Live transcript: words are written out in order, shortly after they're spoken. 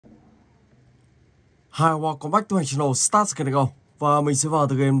Hi, welcome back to my channel Start Can Go. Và mình sẽ vào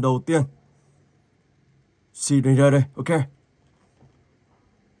từ game đầu tiên. Siren đây, ok.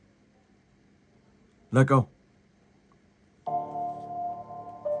 Let's go.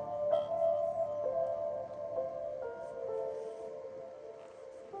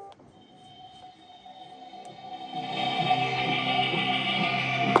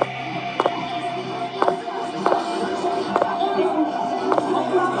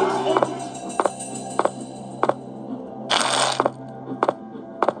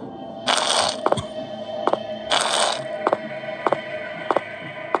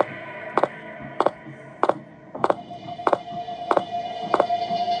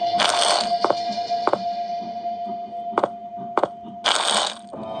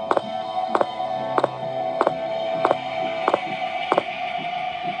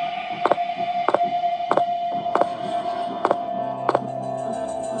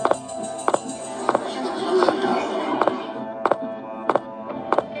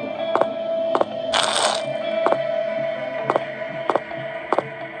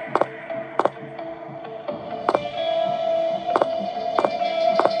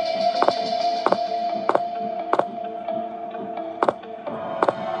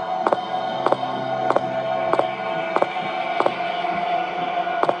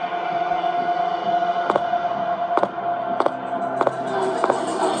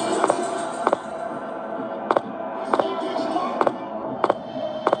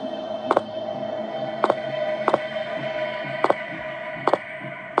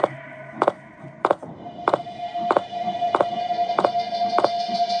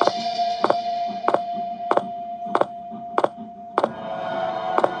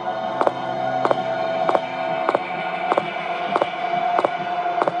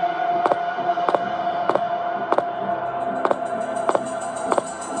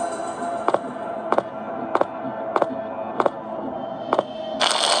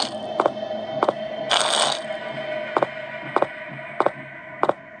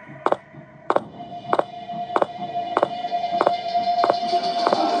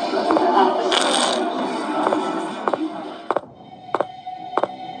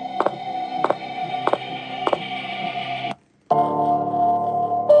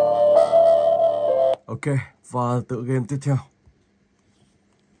 Ok, và tựa game tiếp theo.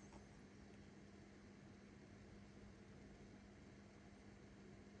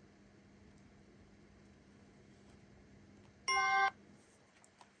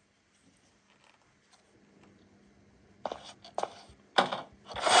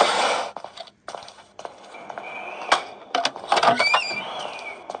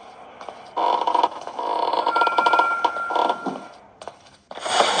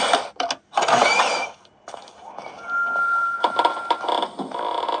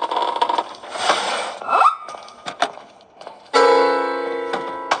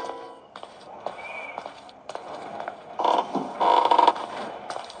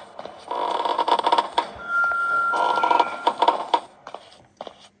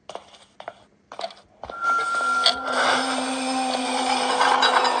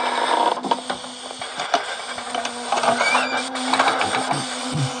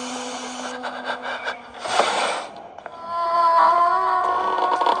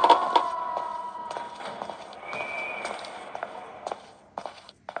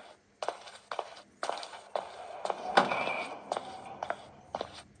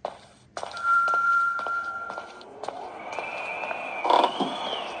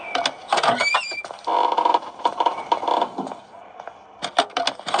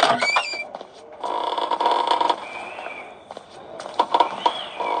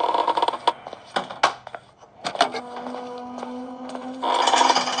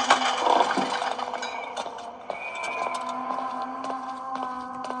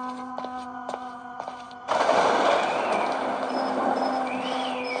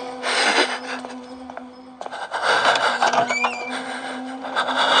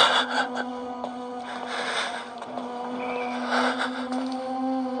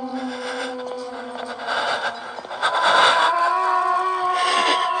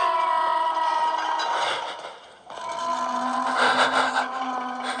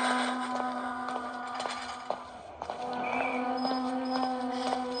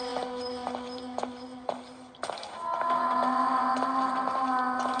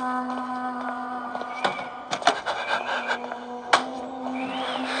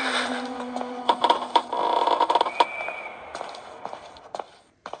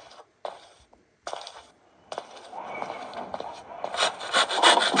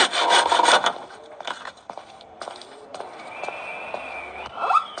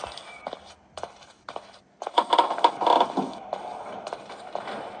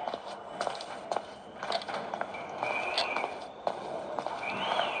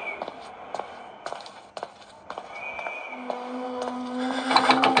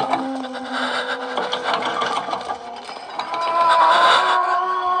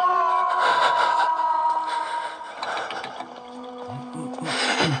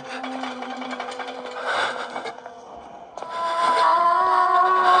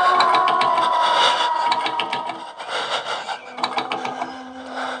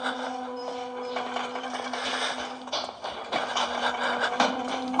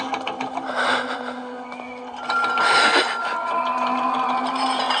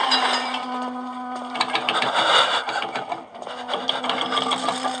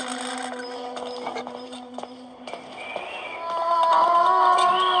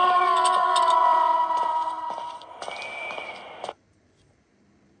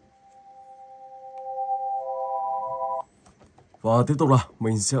 Và tiếp tục là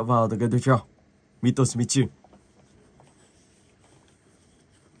mình sẽ vào từ cái tiếp theo. Mitosmichi.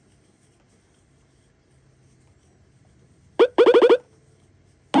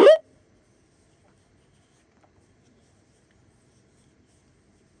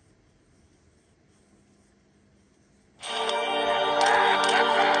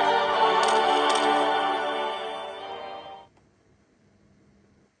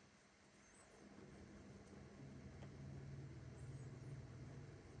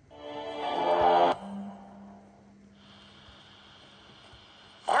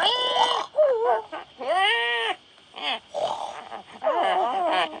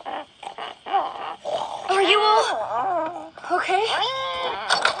 Are you all okay?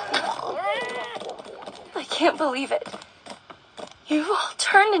 I can't believe it. You all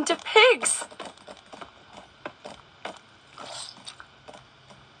turned into pigs.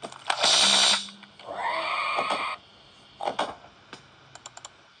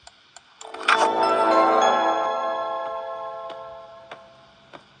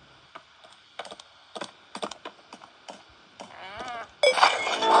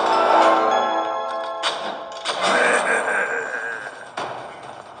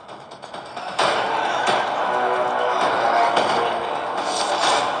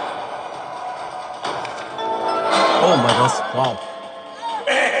 Oh my gosh, wow.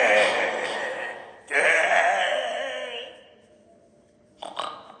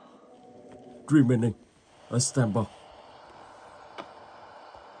 Remaining a stamper.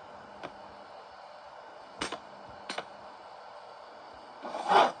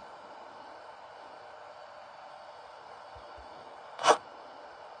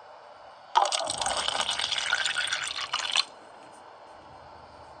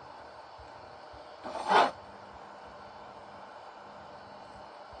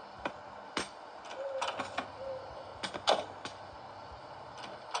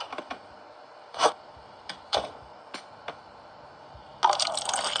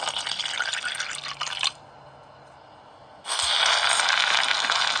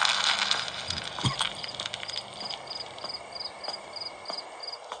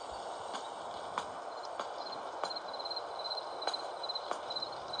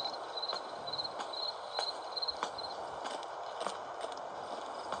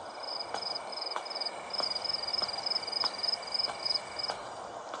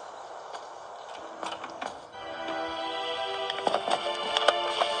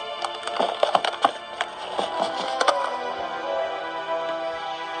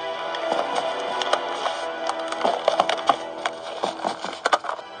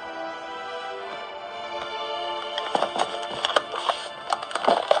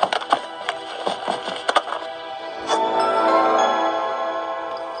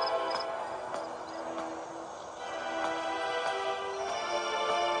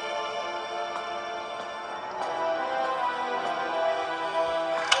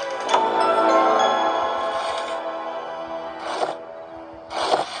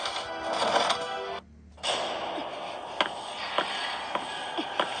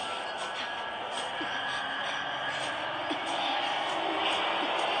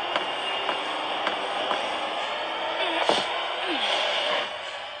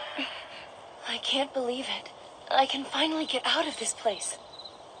 I can't believe it. I can finally get out of this place.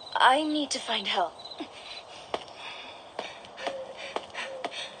 I need to find help.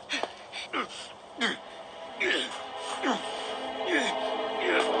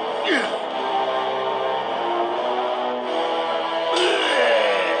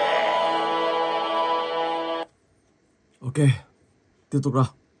 Ok, tiếp tục nào.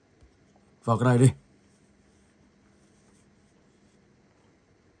 Vào cái này đi.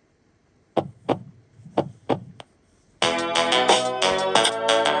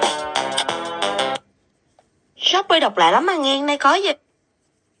 Shop bơi độc lạ lắm mà nghe, nay có gì?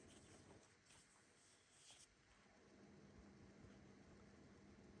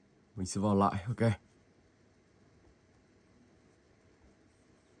 Mình sẽ vào lại, ok.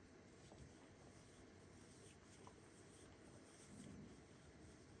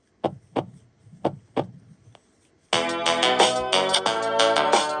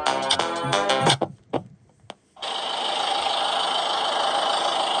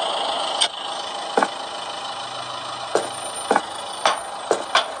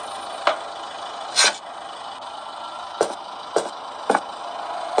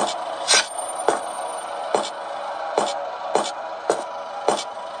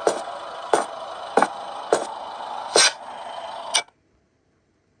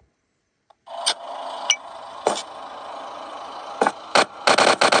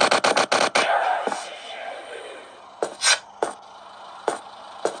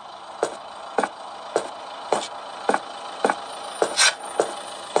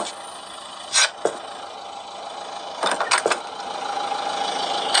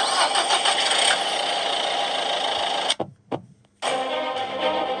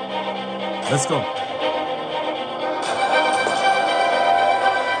 Let's go.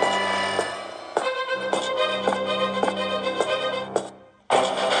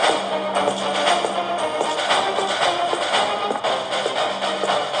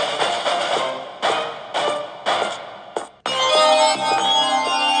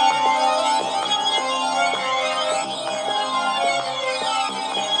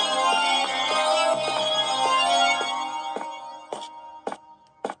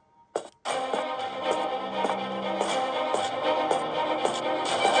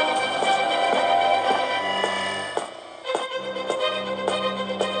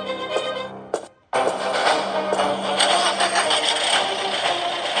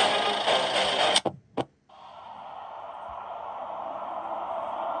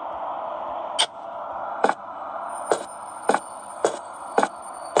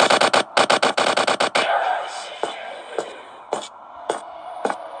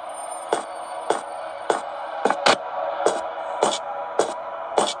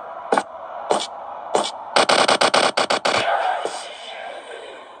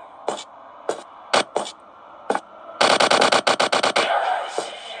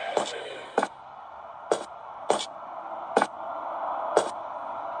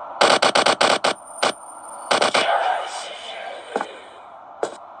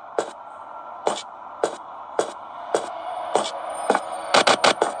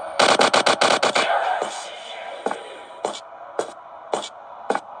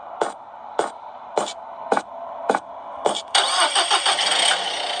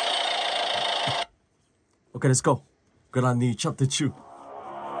 Okay, let's go. Granny chapter 2.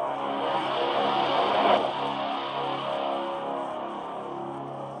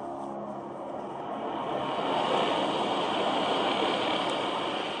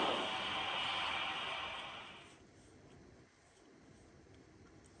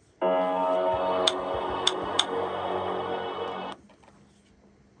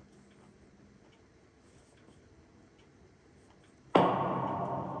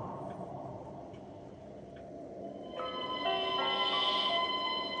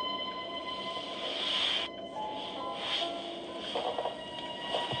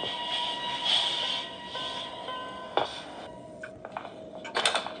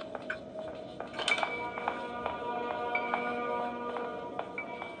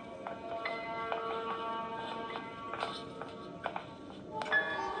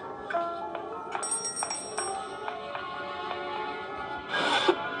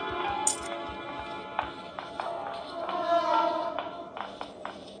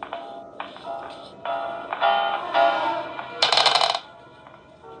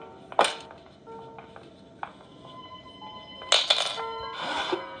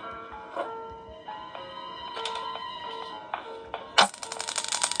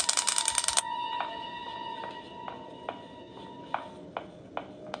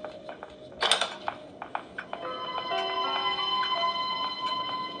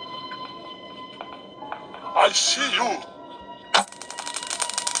 I see you.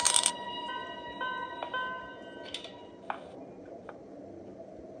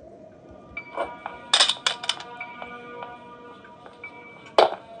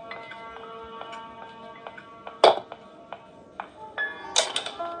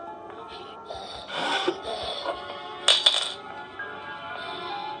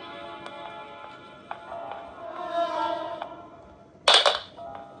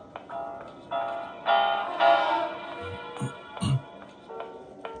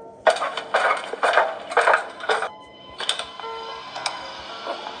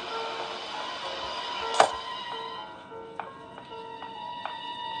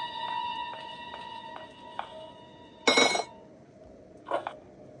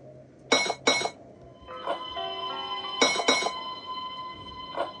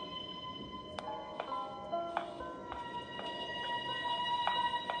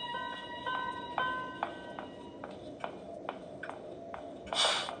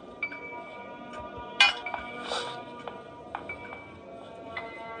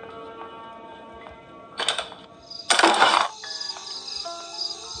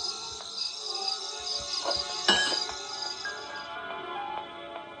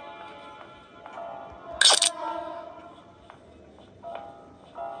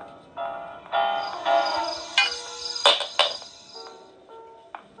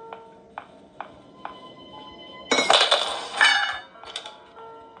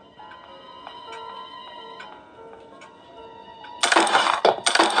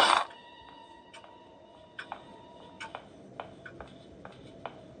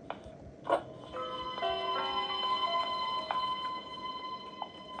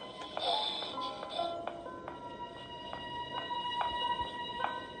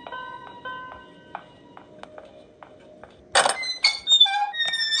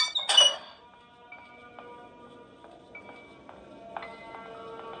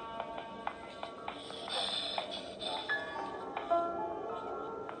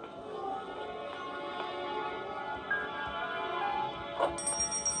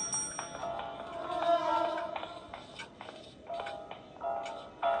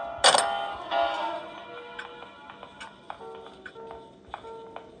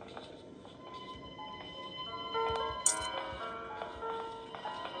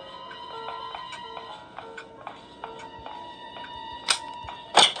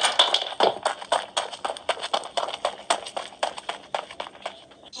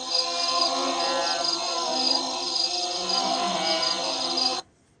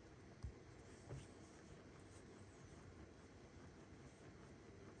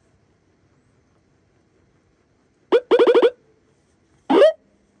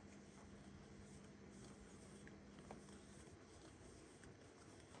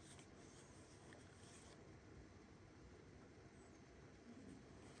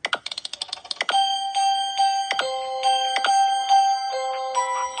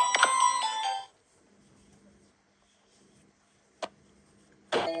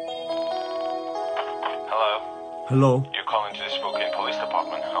 Hello. You're calling to the Spokane Police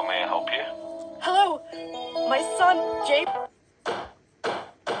Department. How may I help you? Hello, my son, Jay.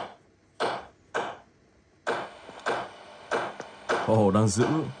 Họ đang giữ.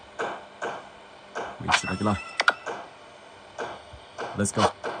 Mình sẽ đánh cái này. Let's go.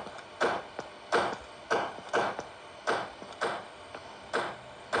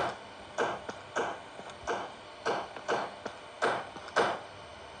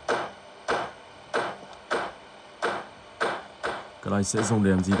 Cái này sẽ dùng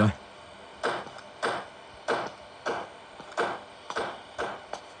để làm gì đây?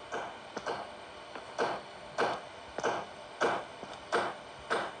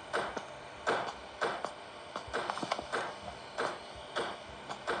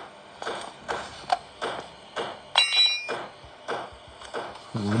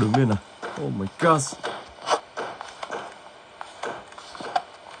 Đứng lên nào. Oh my god.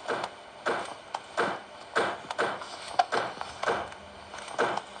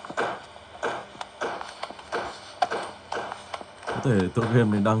 Có thể tựa game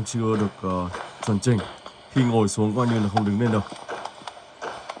này đang chưa được chuẩn chỉnh. Khi ngồi xuống coi như là không đứng lên được.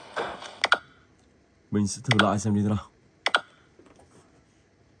 Mình sẽ thử lại xem như thế nào.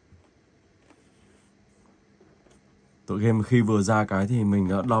 Tựa game khi vừa ra cái thì mình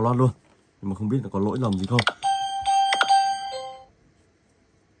đã download luôn. Nhưng mà không biết là có lỗi lầm gì không.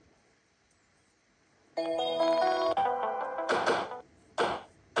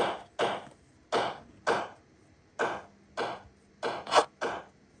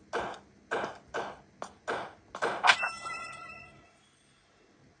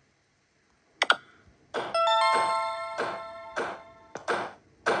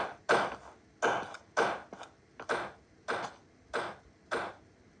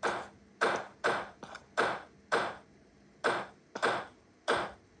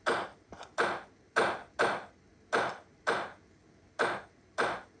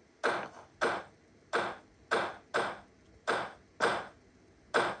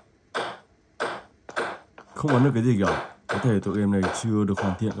 Không bắn được cái gì cả. Có thể tựa game này chưa được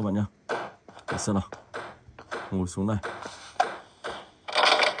hoàn thiện các bạn nhé. Để xem nào. Ngồi xuống này.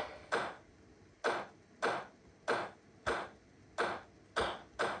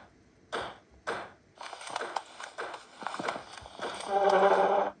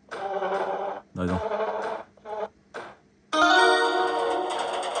 Đây rồi.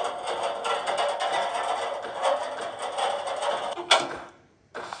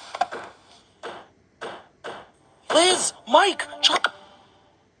 Liz, Mike,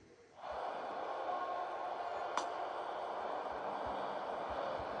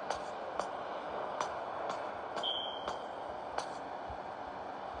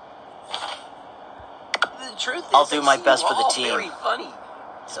 The truth is, I'll do my best for the all team. Very funny,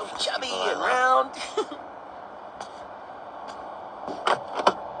 so chubby and round.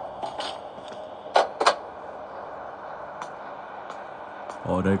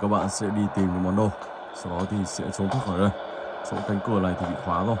 Ở đây các bạn sẽ đi tìm cái món đồ. Sau đó thì sẽ trốn thoát khỏi đây. Chỗ cánh cửa này thì bị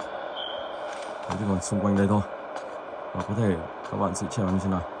khóa rồi. Thế thì còn xung quanh đây thôi. Và có thể các bạn sẽ trèo như thế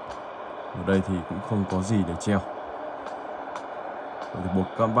này. Ở đây thì cũng không có gì để treo. Vậy thì buộc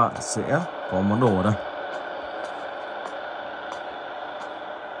các bạn sẽ có món đồ ở đây.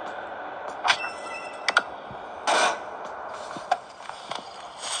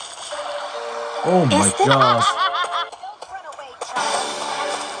 Oh my god.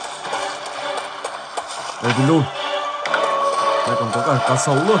 Đây thì luôn. Đây còn có cả cá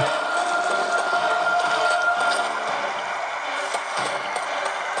sấu luôn.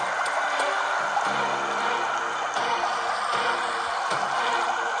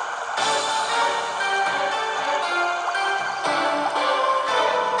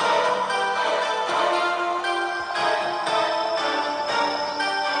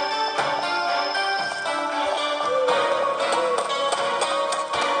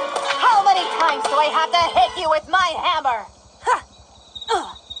 How many times do I have to hit you with my hammer?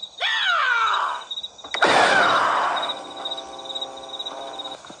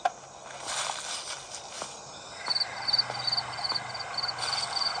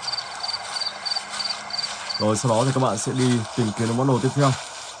 Rồi sau đó thì các bạn sẽ đi tìm kiếm món đồ tiếp theo.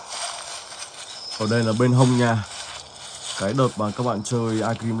 Ở đây là bên hông nhà. Cái đợt mà các bạn chơi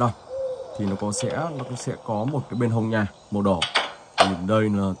iCream 5 thì nó sẽ có một cái bên hông nhà màu đỏ. Nhìn đây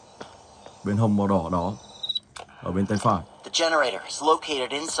là bên hông màu đỏ đó. Ở bên tay phải. The generator is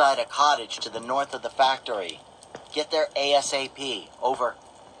located inside a cottage to the north of the factory. Get there ASAP. Over.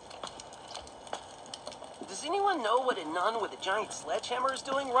 Does anyone know what a nun with a giant sledgehammer is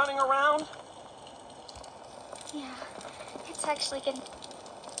doing running around? Yeah, it's actually getting...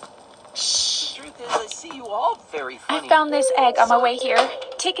 Shh. Truth is, I see you all very funny. I found this egg on my way here.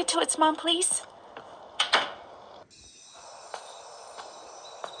 Take it to its mom, please.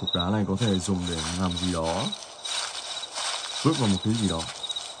 Cục đá này có thể dùng để làm gì đó, vứt vào một cái gì đó.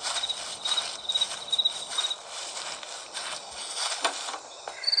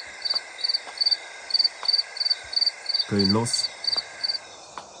 Cây Lost.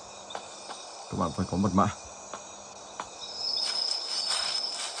 Các bạn phải có mật mã.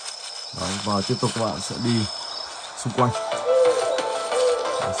 Đấy, và tiếp tục các bạn sẽ đi xung quanh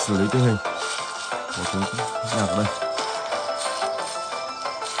để xử lý tình hình của cái nhà ở đây.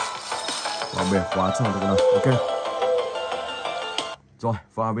 Và bẻ khóa cho được nào. Ok. Rồi,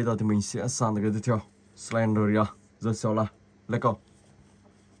 và bây giờ thì mình sẽ sang tới cái tiếp theo. Slendrina The Cellar. Let's go.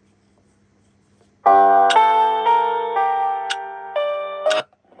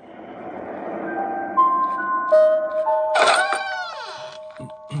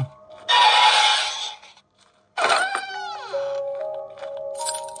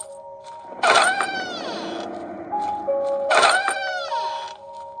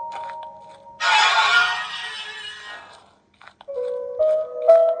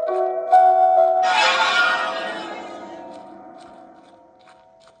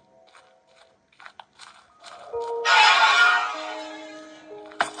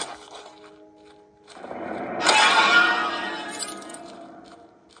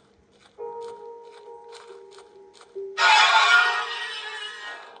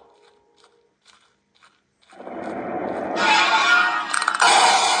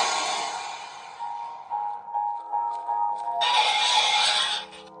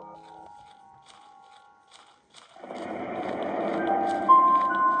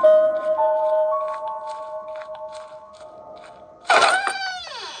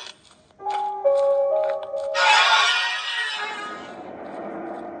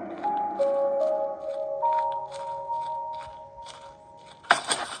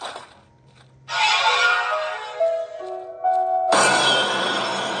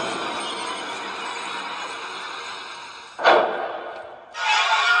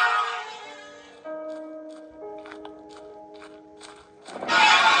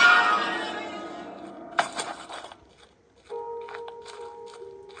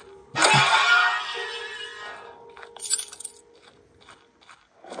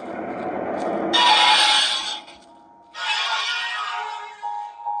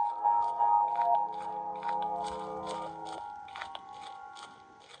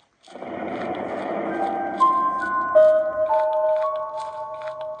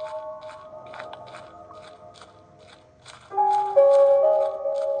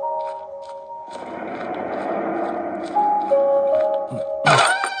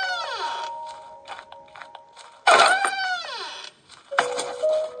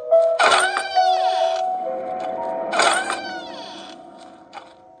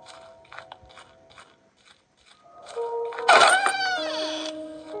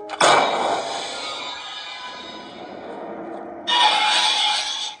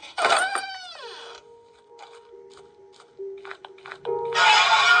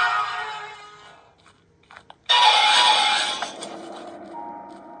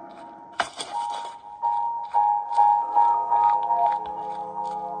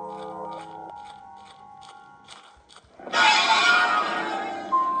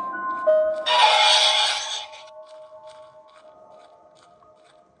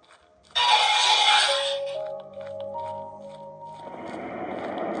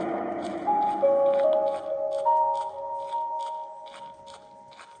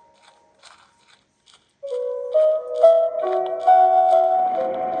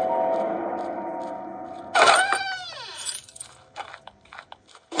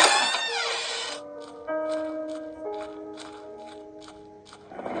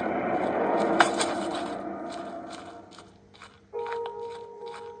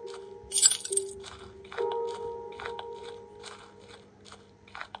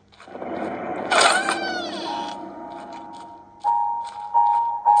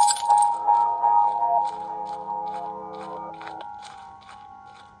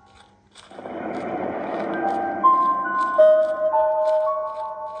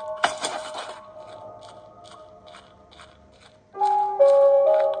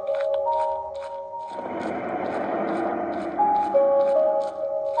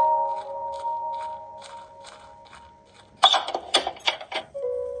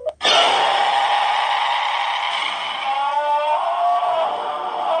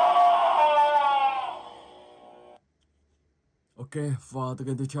 Ok, và từ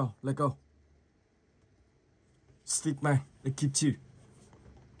kênh tiếp theo, let's go. Stickman, ekip 2.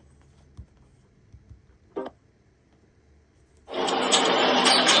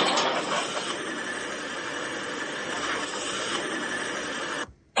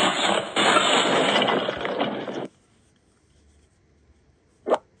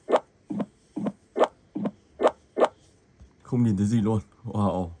 Không nhìn thấy gì luôn.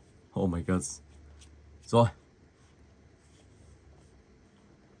 Wow. Oh my god. Rồi.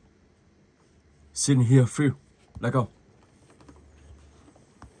 Xin here Phil. Let's go.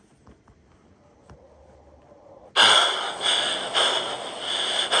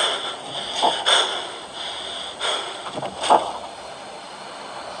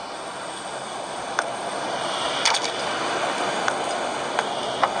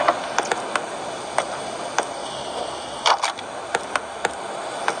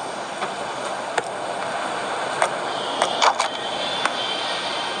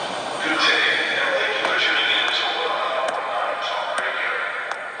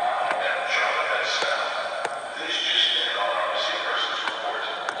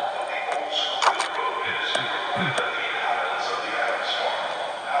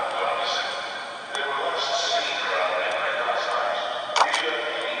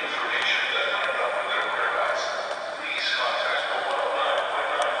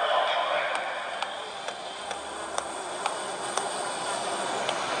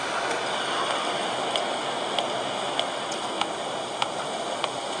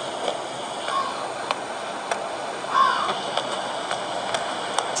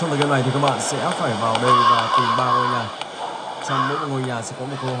 Trong tựa game này thì các bạn sẽ phải vào đây và tìm 3 ngôi nhà. Trong mỗi một ngôi nhà sẽ có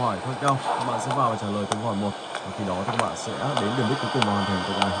một câu hỏi khác nhau. Các bạn sẽ vào và trả lời từng câu hỏi một. Và khi đó thì các bạn sẽ đến điểm đích cuối cùng và hoàn thành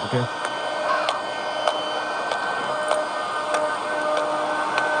tựa game này. Ok.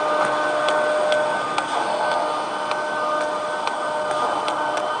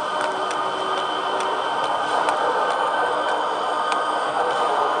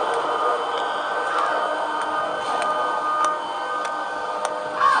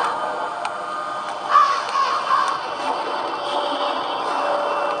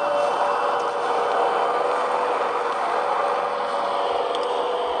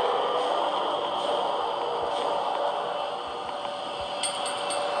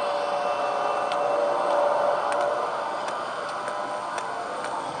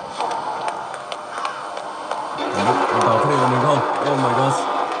 Tàu phát hiện là mình không? Oh my god.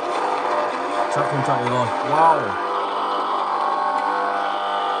 Chắc không chạy được rồi. Wow.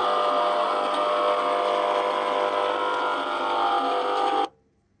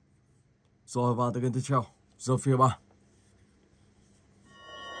 Rồi vào tới game tiếp theo. Giờ phía 3.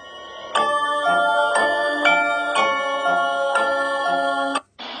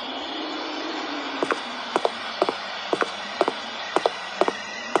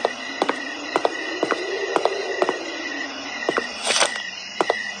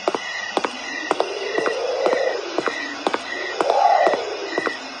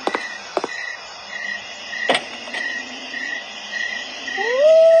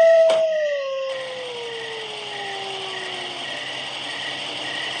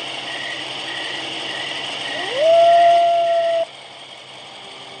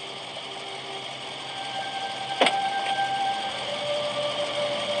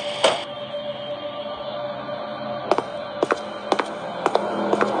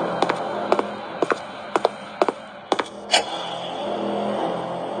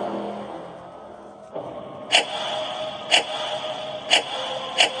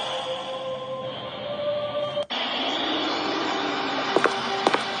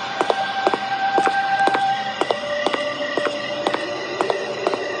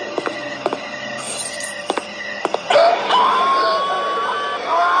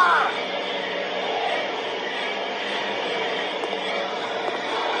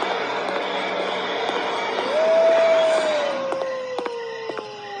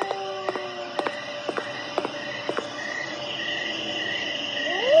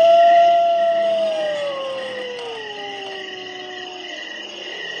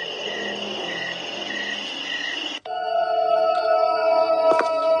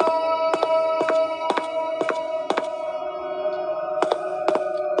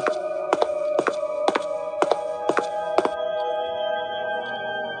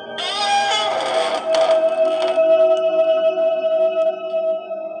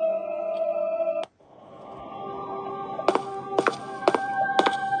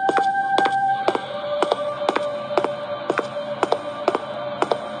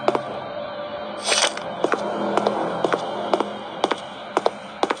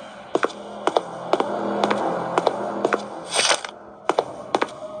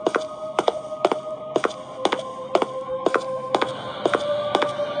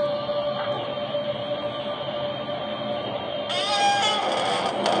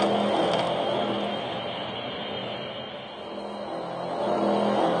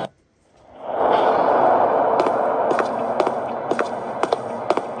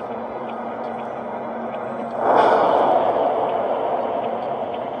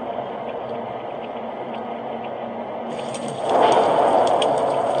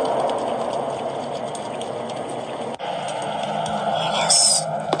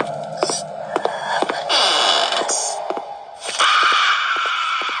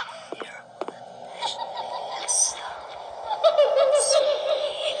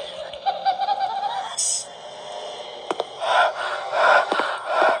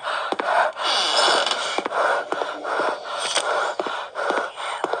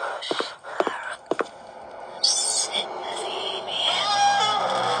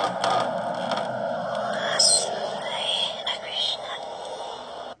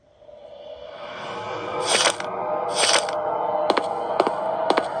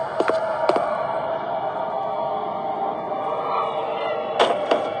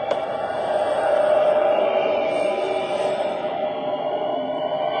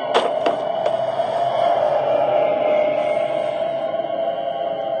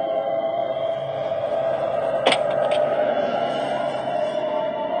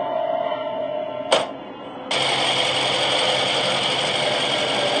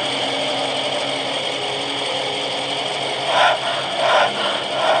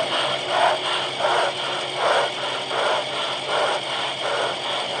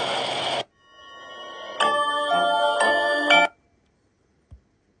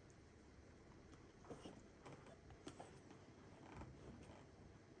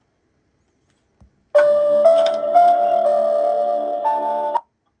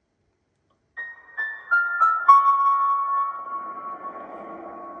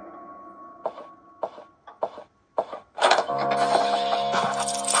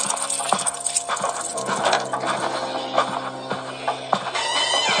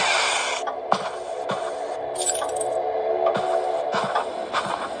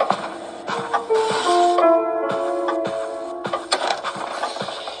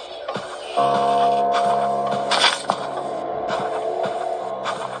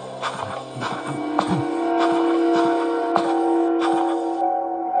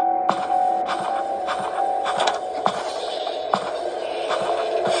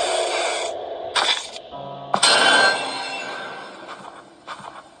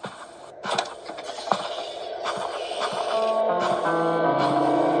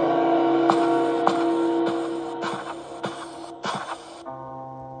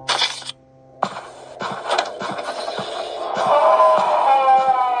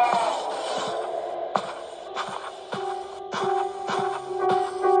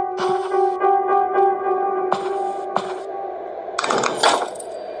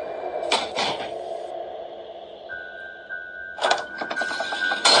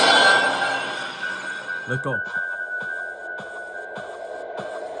 let's go.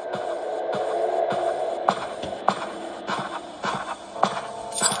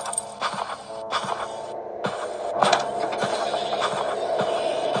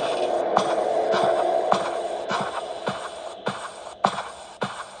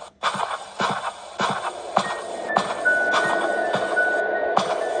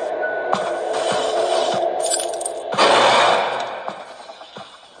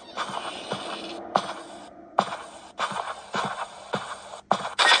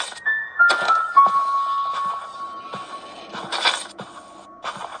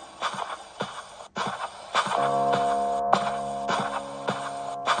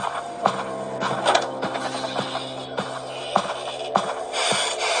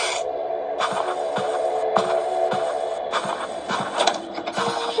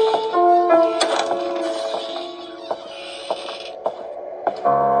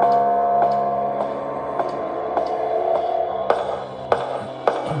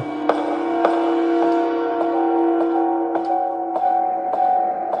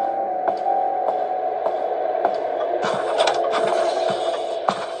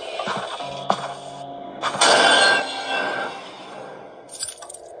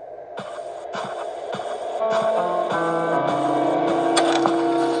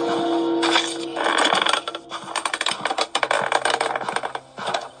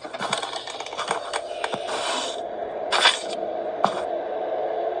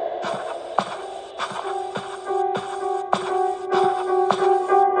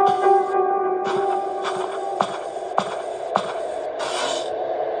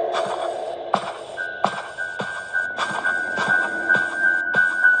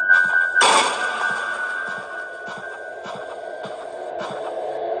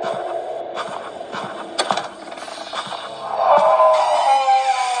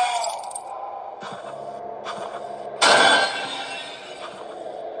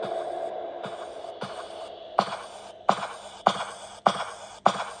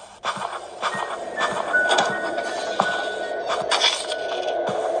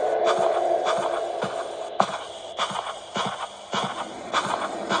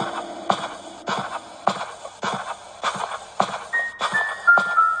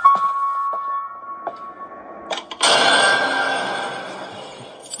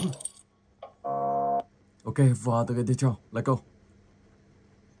 Ok, và từ cái tiếp theo, let's go.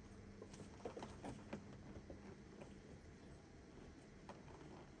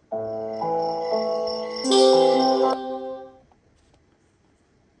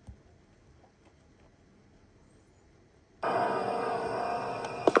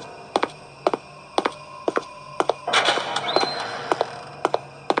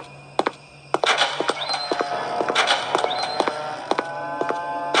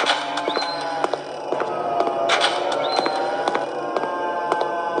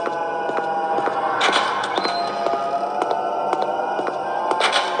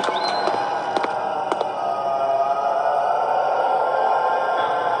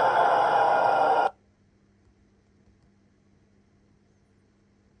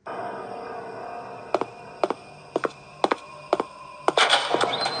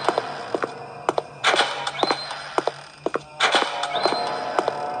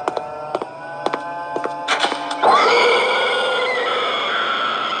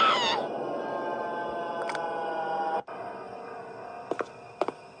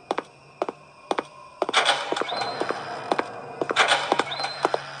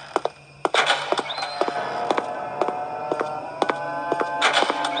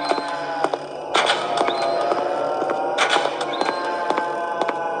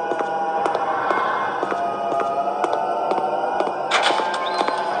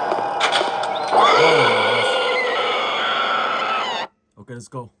 Okay, let's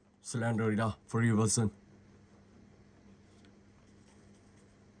go. Slendrina free version.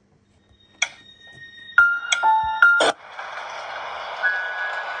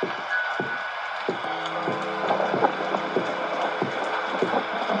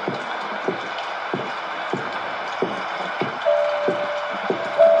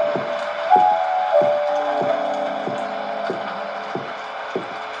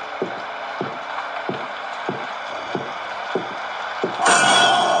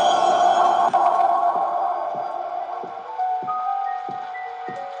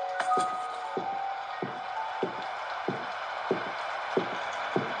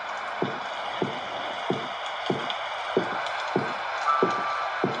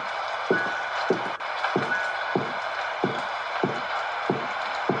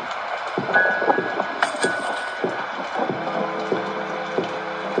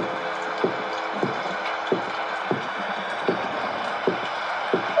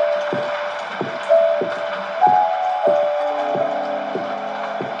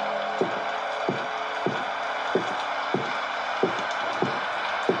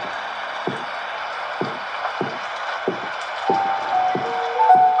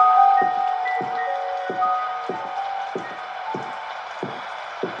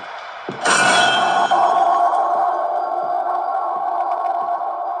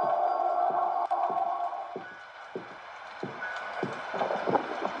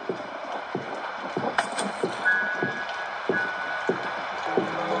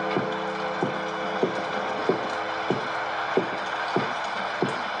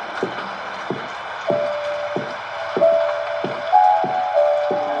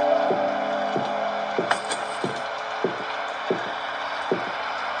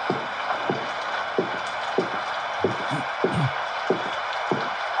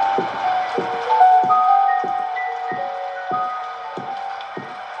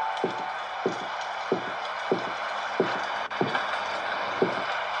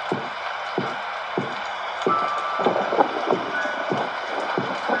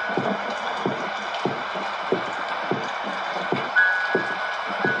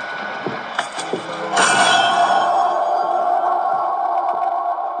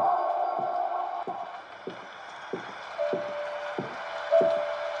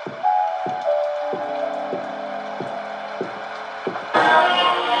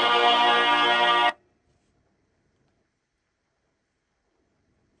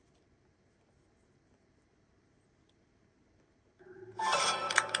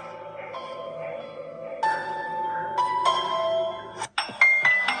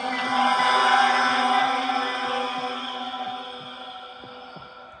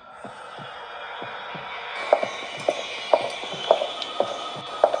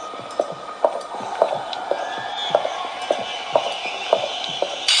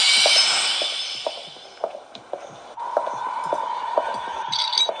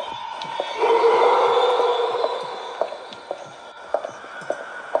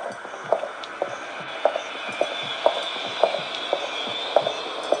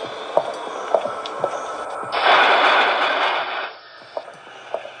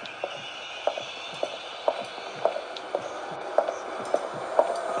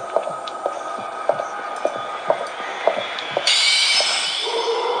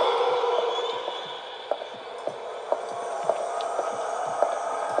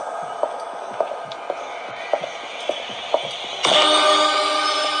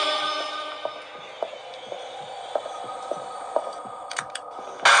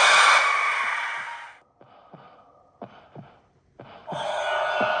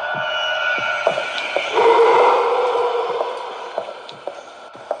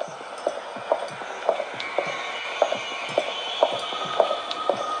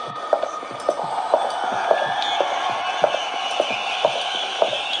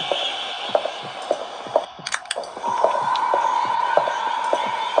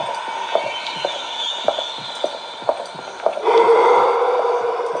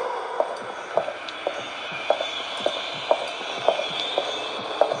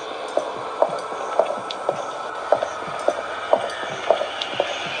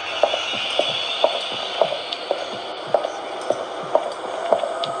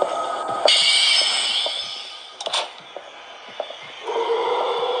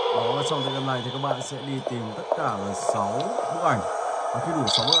 trong tựa game này thì các bạn sẽ đi tìm tất cả là 6 bức ảnh. Và khi đủ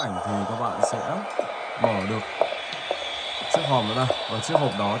 6 bức ảnh thì các bạn sẽ mở được chiếc hòm đó ra. Và chiếc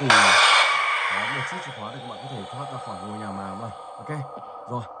hộp đó thì có một chiếc chìa khóa để các bạn có thể thoát ra khỏi ngôi nhà ma này. Ok,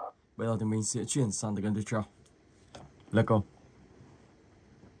 rồi. Bây giờ thì mình sẽ chuyển sang tựa game tiếp theo. Let's go.